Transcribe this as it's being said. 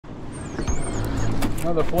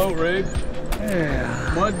Another float rig.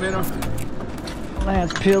 Yeah. Mud minnow.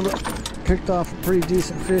 Lance picked off a pretty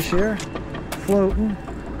decent fish here. Floating. Yeah,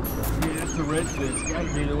 that's a redfish.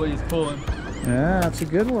 Gotta be the way he's pulling. Yeah, that's a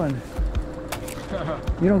good one.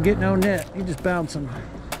 You don't get no net. You just bounce him.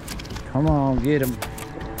 Come on, get him.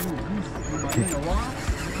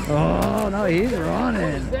 Oh, no, he's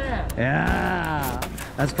running. Yeah.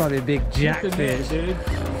 That's probably a big jackfish.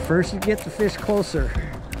 First you get the fish closer.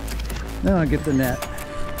 Then I'll get the net.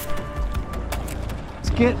 It's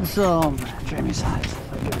getting some. Jamie's eyes.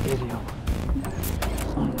 Look at the video.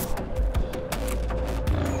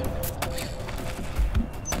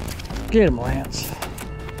 Get him, Lance.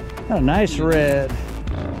 Got a nice red.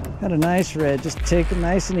 Got a nice red. Just take it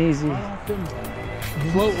nice and easy.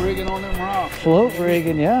 Float rigging on them rocks. Float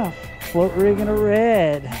rigging, yeah. Float rigging a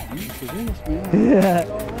red. Yeah.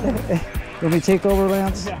 Let me take over,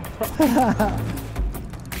 Lance?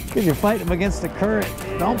 Because you're fighting him against the current.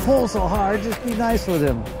 Don't pull so hard. Just be nice with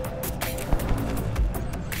him.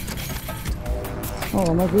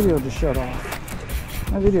 Oh, my video just shut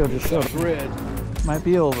off. My video just shut off. Red. Might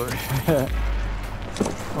be over.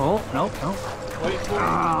 Oh, nope, nope. Wait for it.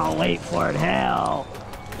 Oh, wait for it, hell.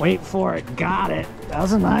 Wait for it, got it. That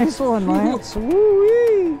was a nice one, Lance.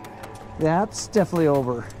 Woo-wee. That's definitely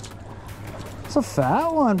over. It's a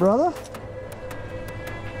fat one, brother.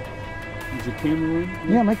 Is your camera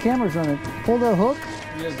running? Yeah, my camera's running. Pull that hook.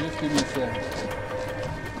 Yeah, just give me a second.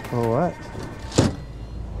 Or what?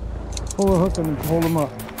 Pull the hook and hold them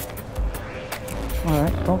up.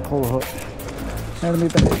 Alright, don't pull the hook. Hand me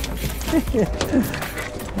back.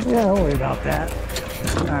 Yeah, don't worry about that.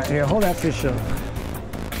 Alright, here, hold that fish up.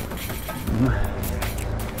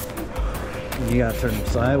 You gotta turn them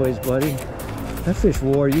sideways, buddy. That fish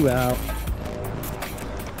wore you out.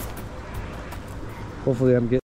 Hopefully I'm getting